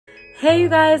Hey you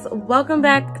guys, welcome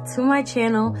back to my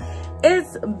channel.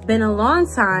 It's been a long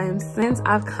time since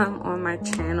I've come on my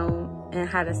channel and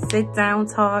had a sit down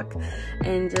talk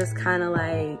and just kind of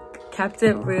like kept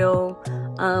it real.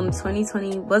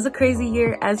 2020 was a crazy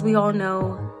year, as we all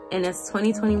know, and it's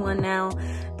 2021 now.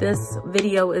 This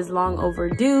video is long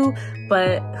overdue,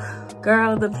 but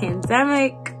girl, the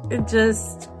pandemic, it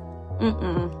just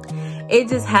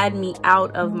had me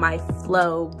out of my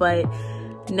flow. But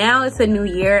now it's a new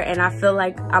year and I feel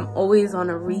like I'm always on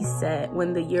a reset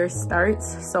when the year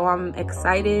starts. So I'm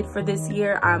excited for this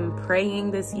year. I'm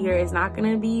praying this year is not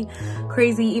gonna be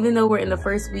crazy, even though we're in the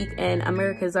first week and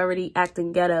America's already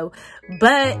acting ghetto.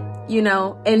 But, you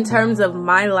know, in terms of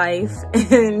my life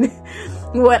and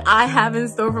what I have in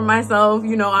store for myself,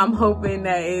 you know, I'm hoping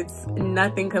that it's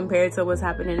nothing compared to what's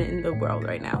happening in the world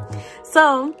right now.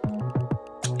 So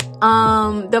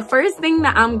the first thing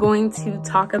that I'm going to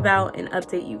talk about and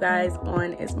update you guys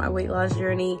on is my weight loss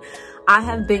journey. I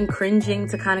have been cringing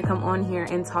to kind of come on here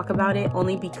and talk about it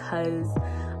only because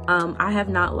I have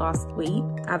not lost weight.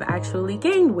 I've actually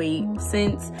gained weight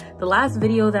since the last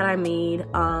video that I made.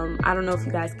 I don't know if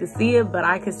you guys could see it, but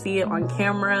I could see it on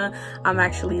camera. I'm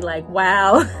actually like,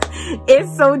 wow,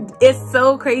 it's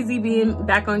so crazy being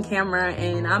back on camera,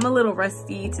 and I'm a little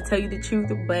rusty to tell you the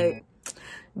truth, but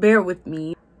bear with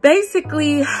me.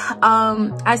 Basically,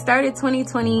 I started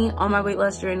 2020 on my weight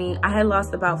loss journey. I had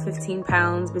lost about 15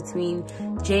 pounds between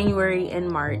January and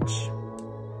March.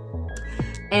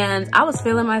 And I was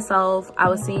feeling myself. I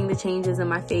was seeing the changes in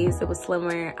my face. It was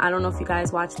slimmer. I don't know if you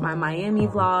guys watched my Miami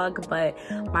vlog, but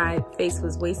my face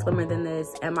was way slimmer than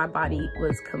this and my body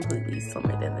was completely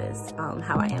slimmer than this,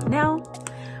 how I am now.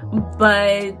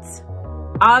 But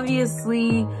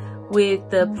obviously, with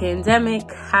the pandemic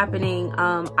happening,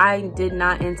 I did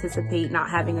not anticipate not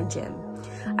having a gym.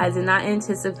 I did not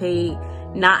anticipate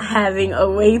not having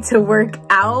a way to work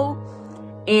out.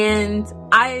 And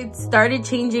I started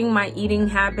changing my eating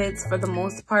habits for the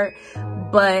most part,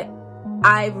 but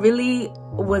I really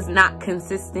was not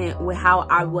consistent with how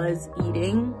I was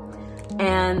eating.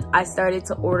 And I started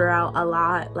to order out a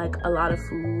lot of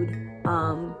food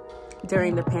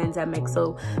during the pandemic.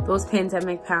 So those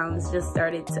pandemic pounds just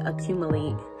started to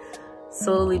accumulate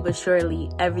slowly but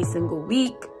surely every single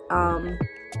week,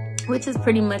 which is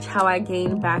pretty much how I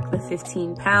gained back the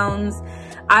 15 pounds.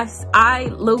 I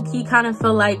low-key kind of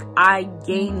feel like I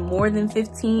gained more than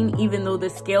 15, even though the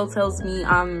scale tells me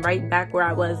I'm right back where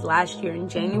I was last year in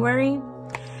January.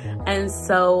 And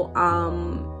so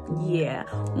yeah,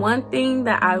 one thing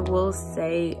that I will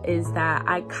say is that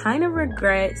I kind of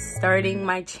regret starting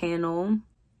my channel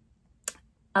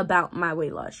about my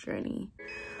weight loss journey,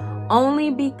 only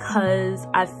because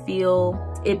I feel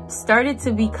it started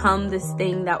to become this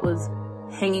thing that was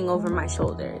hanging over my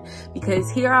shoulder.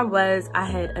 Because here I was, I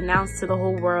had announced to the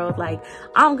whole world, like,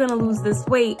 I'm gonna lose this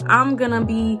weight, I'm gonna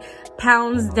be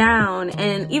pounds down.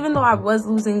 And even though I was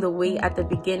losing the weight at the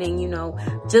beginning, you know,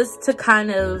 just to kind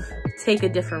of take a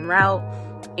different route,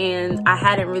 and I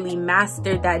hadn't really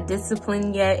mastered that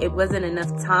discipline yet. It wasn't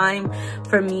enough time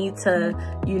for me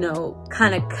to, you know,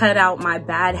 kind of cut out my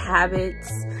bad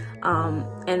habits,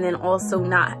 and then also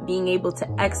not being able to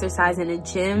exercise in a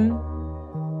gym.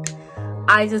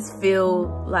 I just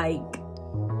feel like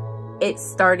it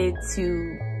started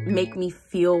to make me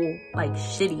feel like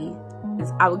shitty.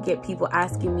 I would get people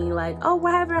asking me like, oh,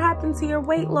 whatever happened to your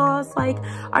weight loss? Like,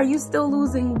 are you still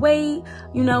losing weight?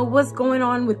 You know, what's going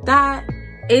on with that?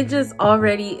 It just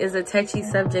already is a touchy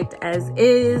subject as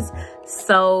is.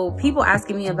 So people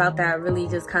asking me about that really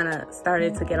just kind of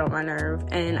started to get on my nerve.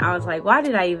 And I was like, why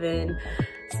did I even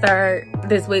start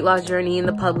this weight loss journey in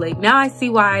the public? Now I see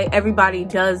why everybody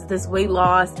does this weight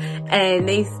loss, and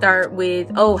they start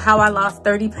with, oh, how I lost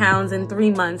 30 pounds in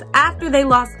 3 months after they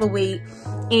lost the weight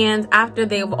and after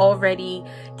they've already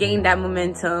gained that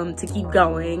momentum to keep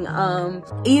going.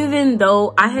 Even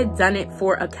though I had done it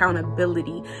for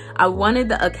accountability, I wanted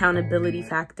the accountability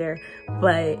factor.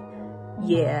 But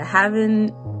yeah,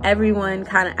 having everyone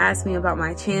kind of ask me about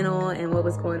my channel and what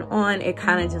was going on, it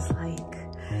kind of just like,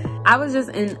 I was just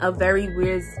in a very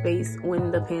weird space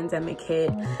when the pandemic hit.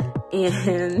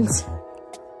 And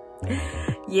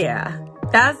yeah,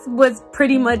 that's what's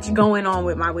pretty much going on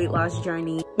with my weight loss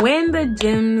journey. When the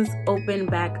gyms opened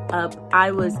back up,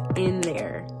 I was in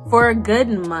there for a good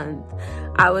month.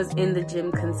 I was in the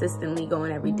gym consistently,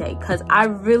 going every day, because I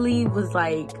really was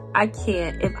like, I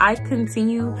can't, if I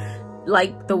continue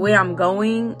like the way I'm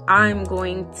going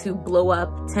to blow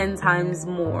up 10 times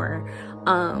more.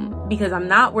 because I'm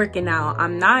not working out,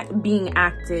 I'm not being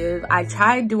active. I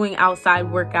tried doing outside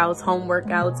workouts, home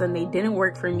workouts, and they didn't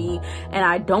work for me. And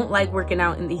I don't like working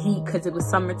out in the heat because it was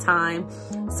summertime.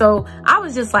 So I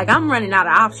was just like, I'm running out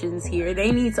of options here.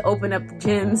 They need to open up the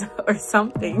gyms or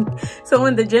something. So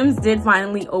when the gyms did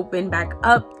finally open back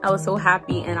up, I was so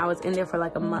happy, and I was in there for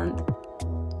like a month.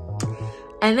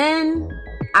 And then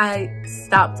I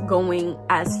stopped going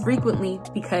as frequently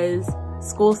because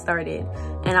school started,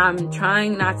 and I'm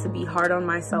trying not to be hard on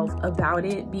myself about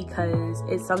it because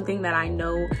it's something that I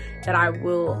know that I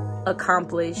will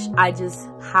accomplish. I just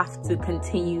have to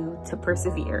continue to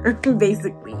persevere,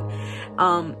 basically.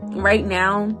 Right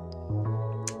now,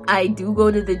 I do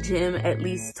go to the gym at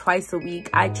least twice a week.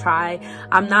 I try.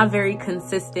 I'm not very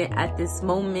consistent at this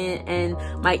moment, and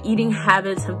my eating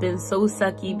habits have been so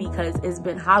sucky because it's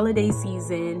been holiday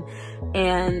season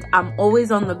and I'm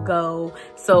always on the go.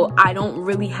 So I don't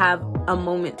really have a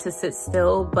moment to sit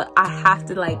still, but I have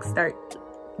to like start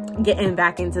getting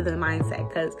back into the mindset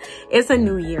because it's a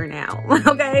new year now.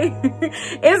 Okay?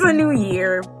 It's a new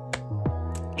year,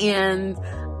 and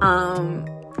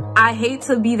I hate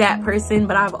to be that person,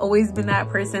 but I've always been that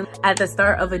person. At the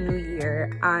start of a new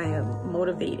year, I am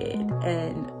motivated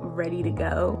and ready to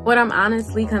go. What I'm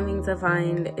honestly coming to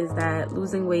find is that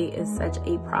losing weight is such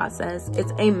a process.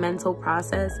 It's a mental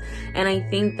process, and I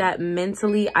think that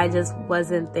mentally I just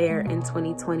wasn't there in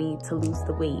 2020 to lose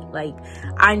the weight. Like,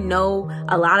 I know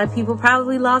a lot of people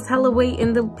probably lost hella weight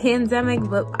in the pandemic,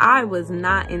 but I was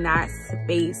not in that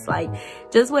space. Like,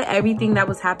 just with everything that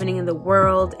was happening in the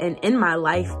world and in my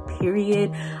life,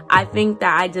 period, I think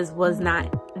that I just was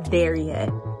not there yet.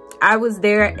 I was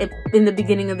there in the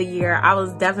beginning of the year. I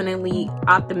was definitely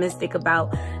optimistic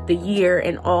about the year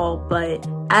and all, but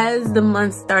as the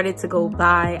months started to go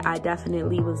by, I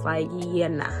definitely was like, yeah,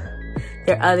 nah.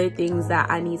 There are other things that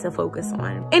I need to focus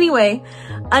on. Anyway,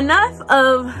 enough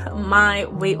of my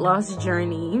weight loss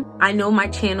journey. I know my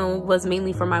channel was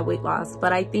mainly for my weight loss,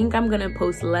 but I think I'm gonna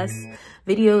post less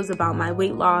videos about my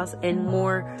weight loss and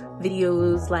more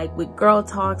videos like with girl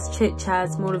talks, chit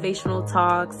chats, motivational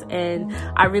talks, and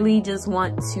I really just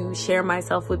want to share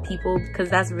myself with people because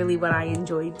that's really what I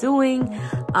enjoy doing.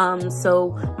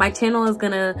 So my channel is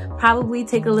gonna probably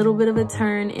take a little bit of a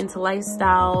turn into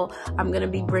lifestyle. I'm gonna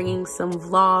be bringing some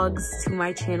vlogs to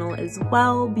my channel as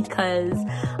well because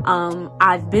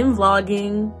I've been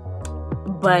vlogging,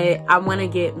 but I want to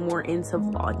get more into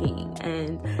vlogging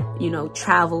and, you know,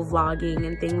 travel vlogging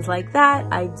and things like that.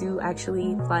 I do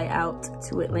actually fly out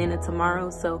to Atlanta tomorrow,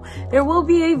 so there will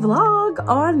be a vlog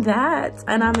on that,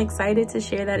 and I'm excited to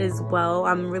share that as well.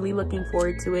 I'm really looking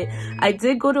forward to it. I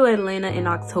did go to Atlanta in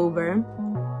October,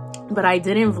 but I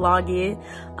didn't vlog it.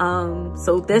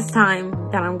 So this time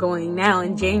that I'm going now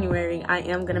in January, I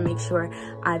am gonna make sure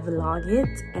I vlog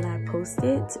it and I post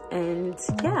it, and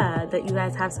yeah, that you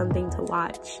guys have something to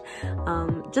watch.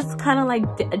 Just kind of like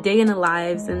a day in the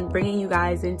lives and bringing you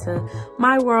guys into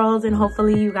my world, and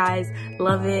hopefully you guys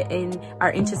love it and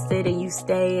are interested, and you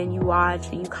stay and you watch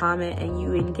and you comment and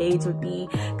you engage with me,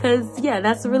 because yeah,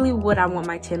 that's really what I want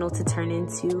my channel to turn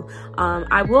into.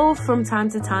 I will from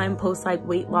time to time post like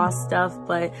weight loss stuff,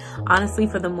 but honestly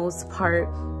for the most part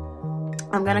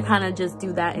I'm gonna kind of just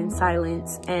do that in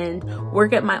silence and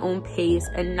work at my own pace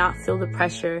and not feel the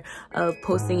pressure of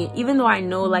posting it, even though I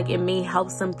know like it may help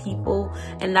some people,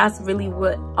 and that's really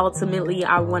what ultimately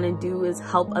I want to do, is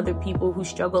help other people who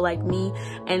struggle like me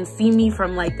and see me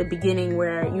from like the beginning,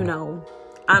 where, you know,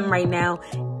 I'm right now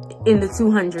in the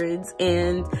 200s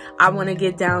and I want to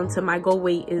get down to my goal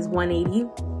weight is 180.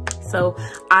 So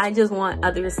I just want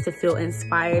others to feel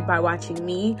inspired by watching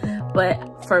me,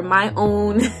 but for my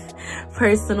own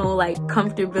personal like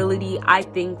comfortability, I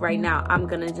think right now I'm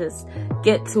gonna just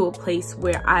get to a place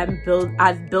where I've built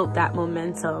that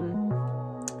momentum,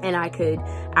 and I could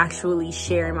actually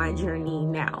share my journey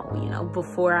now, you know,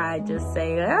 before I just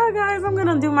say, oh guys, I'm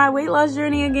gonna do my weight loss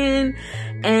journey again,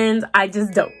 and I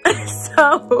just don't.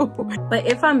 So, but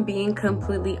if I'm being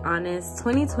completely honest,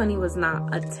 2020 was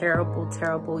not a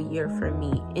terrible year for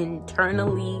me.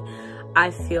 Internally, I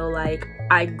feel like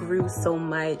I grew so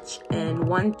much, and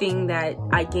one thing that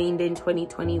I gained in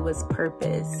 2020 was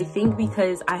purpose. I think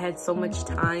because I had so much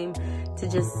time to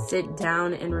just sit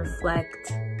down and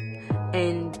reflect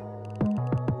and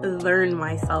learn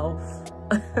myself.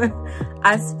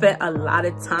 I spent a lot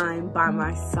of time by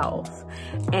myself,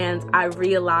 and I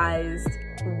realized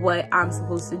what I'm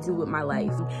supposed to do with my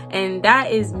life, and that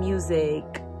is music,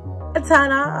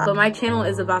 Ta-da! But my channel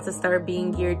is about to start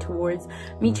being geared towards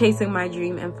me chasing my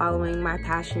dream and following my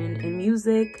passion in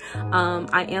music.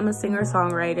 I am a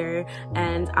singer-songwriter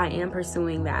and I am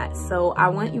pursuing that. So I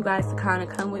want you guys to kind of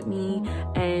come with me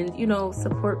and, you know,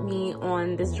 support me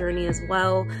on this journey as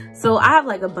well. So I have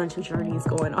like a bunch of journeys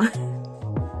going on.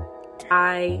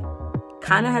 I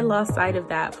kind of had lost sight of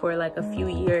that for like a few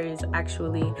years.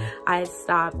 Actually, I had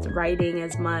stopped writing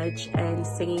as much and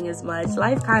singing as much.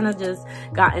 Life kind of just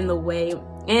got in the way,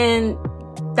 and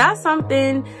that's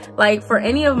something like for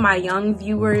any of my young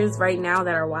viewers right now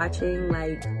that are watching,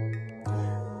 like,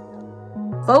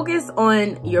 focus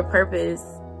on your purpose,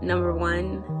 number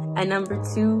one, and number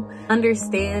two,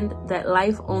 understand that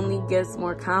life only gets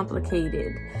more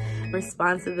complicated.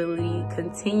 Responsibility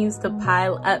continues to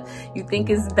pile up. You think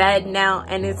it's bad now,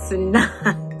 and it's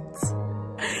not.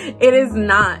 It is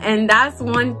not. And that's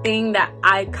one thing that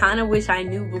I kind of wish I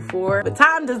knew before. But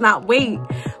time does not wait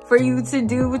for you to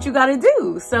do what you gotta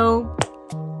do. So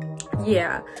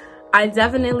yeah, I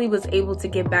definitely was able to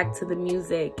get back to the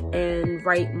music and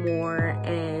write more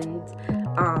and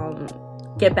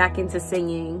get back into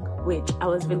singing, which I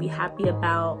was really happy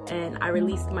about. And I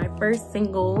released my first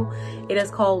single. It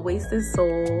is called Wasted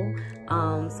Soul.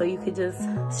 So you could just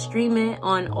stream it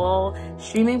on all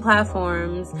streaming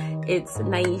platforms. It's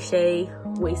NAISHE'S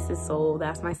Wasted Soul.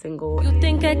 That's my single. You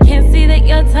think I can't see that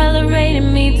you're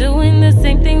tolerating me, doing the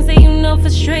same things that you know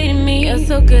frustrating me. You're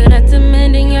so good at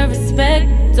demanding your respect.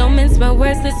 Don't mince my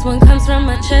words, this one comes from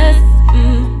my chest.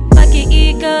 Fuck your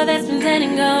ego, that's been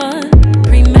planning on.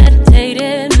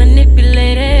 Premeditated,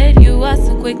 manipulated. You are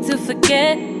so quick to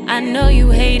forget. I know you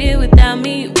hate it, without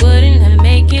me you wouldn't have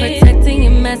make it. Protecting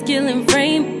your masculine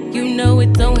frame, you know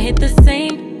it don't hit the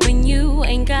same when you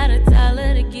ain't got a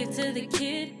dollar to give to the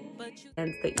kid.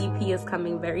 And the EP is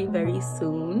coming very, very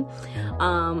soon.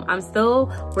 I'm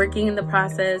still working in the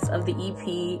process of the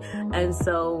EP, and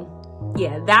so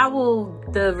yeah,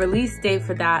 the release date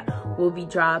for that will be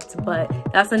dropped. But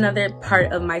that's another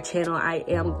part of my channel I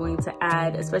am going to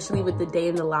add, especially with the day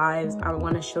in the lives. I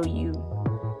want to show you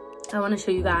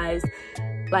guys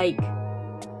like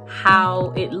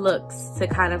how it looks to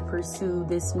kind of pursue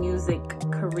this music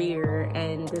career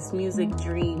and this music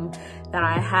dream that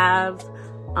I have.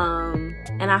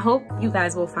 And I hope you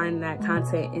guys will find that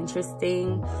content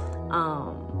interesting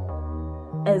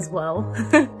as well.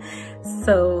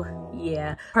 So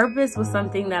yeah, purpose was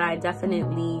something that I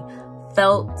definitely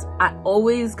felt. I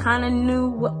always kind of knew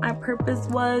what my purpose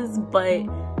was, but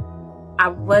I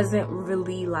wasn't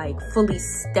really like fully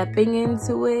stepping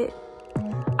into it.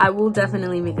 I will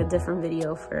definitely make a different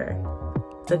video for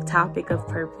the topic of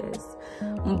purpose,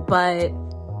 but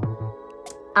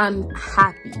I'm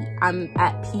happy, I'm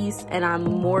at peace, and I'm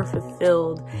more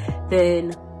fulfilled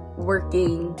than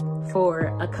working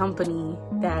for a company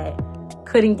that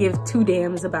couldn't give two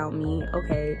damns about me.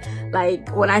 Okay,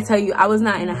 like when I tell you I was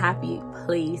not in a happy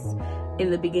place in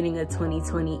the beginning of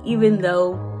 2020, even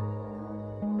though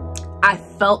I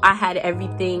felt I had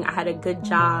everything. I had a good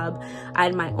job, I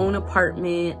had my own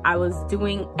apartment, I was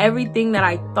doing everything that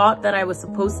I thought that I was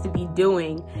supposed to be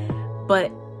doing,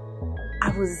 but I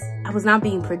was not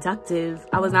being productive.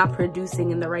 I was not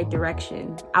producing in the right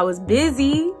direction. I was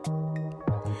busy,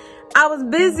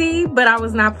 but I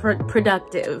was not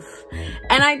productive.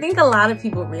 And I think a lot of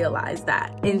people realize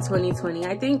that in 2020.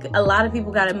 I think a lot of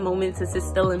people got a moment to sit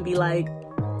still and be like,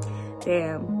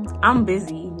 damn, I'm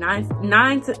busy.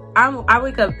 I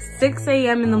wake up 6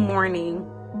 a.m. in the morning.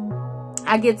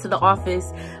 I get to the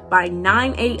office by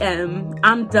 9 a.m.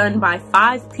 I'm done by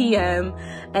 5 p.m.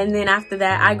 And then after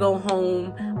that, I go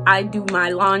home. I do my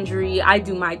laundry. I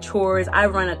do my chores. I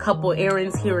run a couple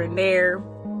errands here and there.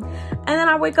 And then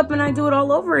I wake up and I do it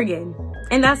all over again.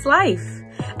 And that's life.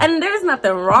 And there's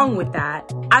nothing wrong with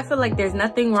that. I feel like there's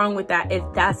nothing wrong with that if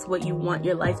that's what you want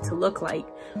your life to look like.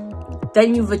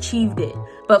 Then you've achieved it.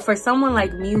 But for someone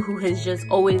like me who has just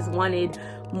always wanted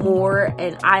more,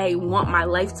 and I want my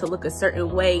life to look a certain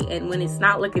way, and when it's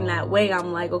not looking that way,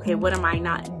 I'm like, okay, what am I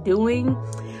not doing?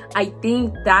 I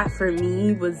think that for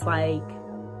me was like,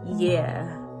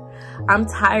 yeah, I'm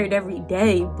tired every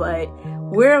day, but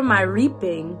where am I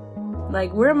reaping?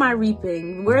 Like, where am I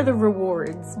reaping? Where are the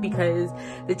rewards? Because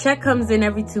the check comes in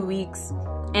every 2 weeks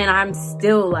and I'm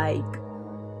still like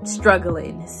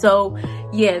struggling. So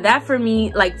yeah, that for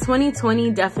me, like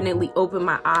 2020 definitely opened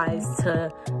my eyes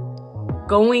to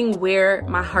going where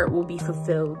my heart will be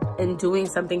fulfilled and doing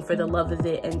something for the love of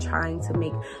it and trying to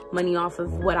make money off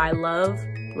of what I love.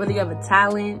 Whether you have a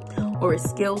talent or a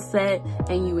skill set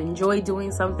and you enjoy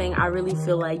doing something, I really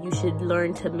feel like you should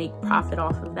learn to make profit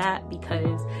off of that,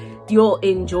 because you'll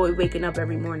enjoy waking up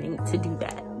every morning to do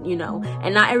that. you know,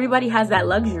 and not everybody has that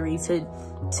luxury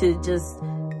to just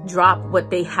drop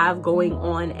what they have going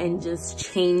on and just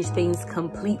change things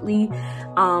completely.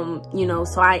 You know,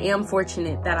 so I am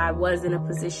fortunate that I was in a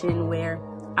position where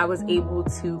I was able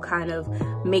to kind of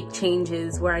make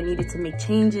changes where I needed to make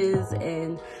changes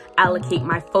and allocate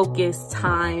my focus,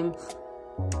 time,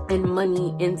 and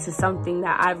money into something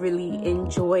that I really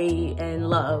enjoy and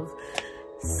love.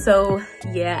 So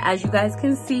yeah, as you guys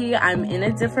can see, I'm in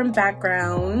a different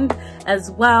background as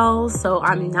well. So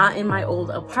I'm not in my old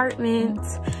apartment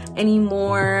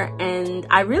anymore, and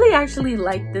I really actually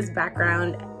like this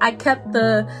background. I kept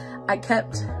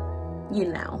you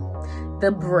know,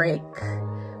 the brick,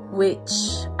 which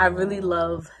I really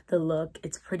love the look.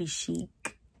 It's pretty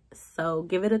chic. So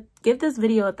give this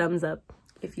video a thumbs up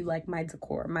if you like my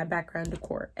decor, my background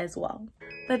decor as well.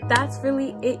 But that's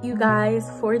really it, you guys,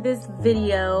 for this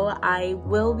video. I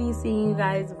will be seeing you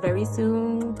guys very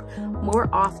soon, more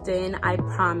often, I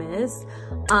promise.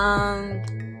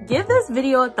 Give this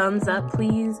video a thumbs up,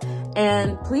 please,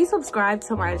 and please subscribe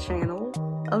to my channel.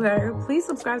 Okay, please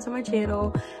subscribe to my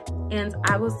channel, and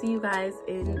I will see you guys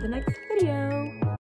in the next video.